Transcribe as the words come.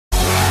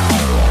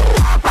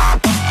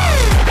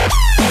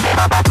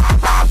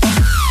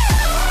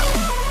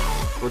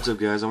What's up,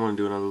 guys? I want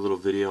to do another little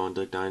video on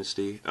Duck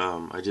Dynasty.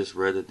 I just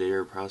read that they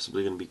are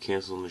possibly going to be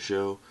canceling the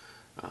show.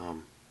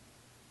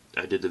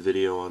 I did the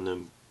video on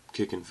them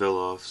kicking Phil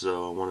off,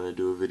 so I wanted to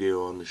do a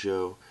video on the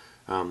show.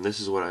 This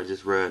is what I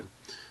just read.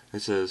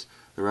 It says,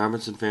 the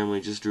Robinson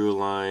family just drew a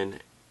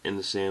line in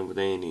the sand with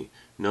A&E.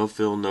 No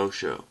Phil, no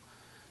show.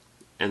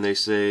 And they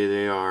say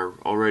they are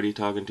already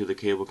talking to the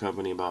cable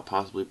company about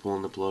possibly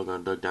pulling the plug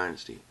on Duck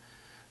Dynasty.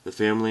 The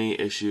family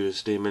issued a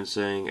statement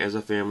saying, as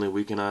a family,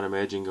 we cannot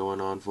imagine going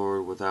on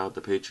forward without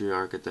the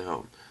patriarch at the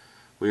helm.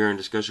 We are in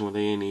discussion with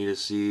A&E to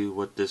see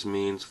what this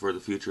means for the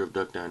future of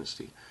Duck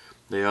Dynasty.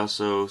 They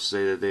also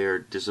say that they are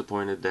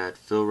disappointed that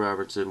Phil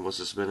Robertson was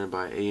suspended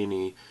by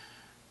A&E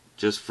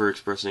just for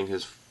expressing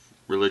his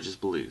religious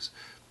beliefs,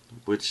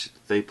 which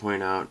they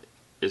point out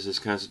is his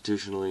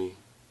constitutionally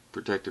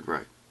protected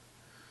right.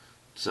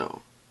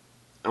 So,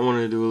 I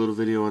wanted to do a little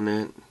video on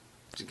that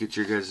to get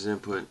your guys'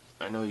 input.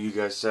 I know you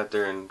guys sat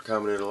there and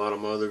commented a lot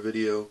on my other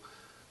video.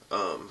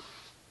 I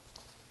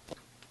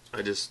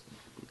just,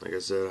 like I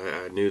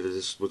said, I knew that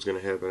this was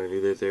going to happen. I knew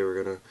that they were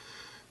going to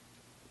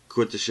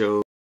quit the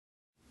show.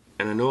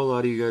 And I know a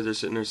lot of you guys are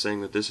sitting there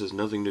saying that this has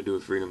nothing to do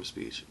with freedom of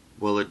speech.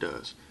 Well, it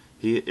does.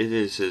 It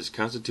is his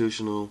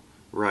constitutional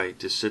right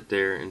to sit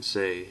there and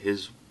say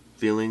his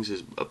feelings,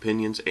 his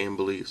opinions, and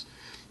beliefs.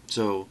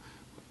 So,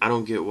 I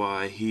don't get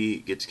why he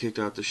gets kicked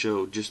out the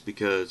show just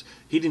because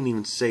he didn't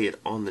even say it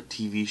on the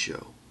TV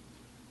show.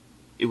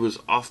 It was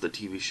off the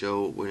TV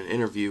show with an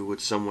interview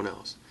with someone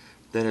else.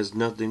 That has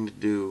nothing to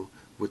do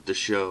with the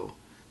show.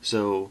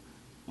 So,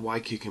 why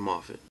kick him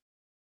off it?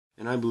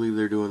 And I believe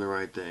they're doing the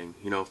right thing.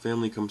 You know,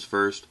 family comes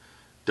first.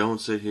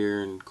 Don't sit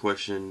here and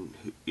question,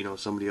 you know,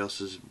 somebody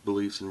else's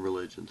beliefs and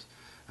religions.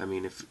 I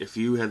mean, if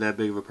you had that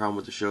big of a problem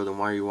with the show, then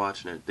why are you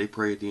watching it? They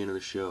pray at the end of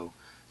the show.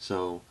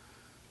 So,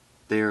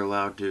 they are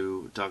allowed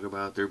to talk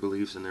about their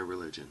beliefs and their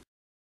religion.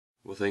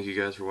 Well, thank you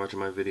guys for watching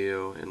my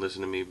video and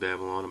listening to me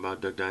babble on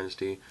about Duck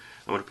Dynasty.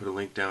 I'm going to put a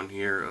link down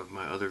here of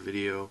my other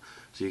video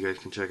so you guys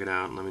can check it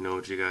out and let me know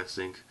what you guys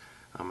think.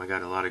 I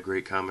got a lot of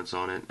great comments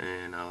on it,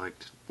 and I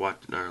liked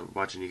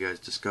watching you guys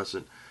discuss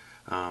it.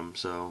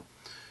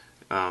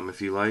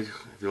 If you like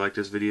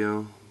this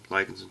video,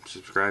 like and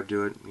subscribe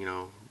to it, you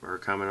know, or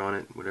comment on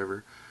it,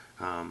 whatever.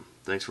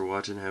 Thanks for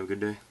watching. Have a good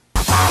day.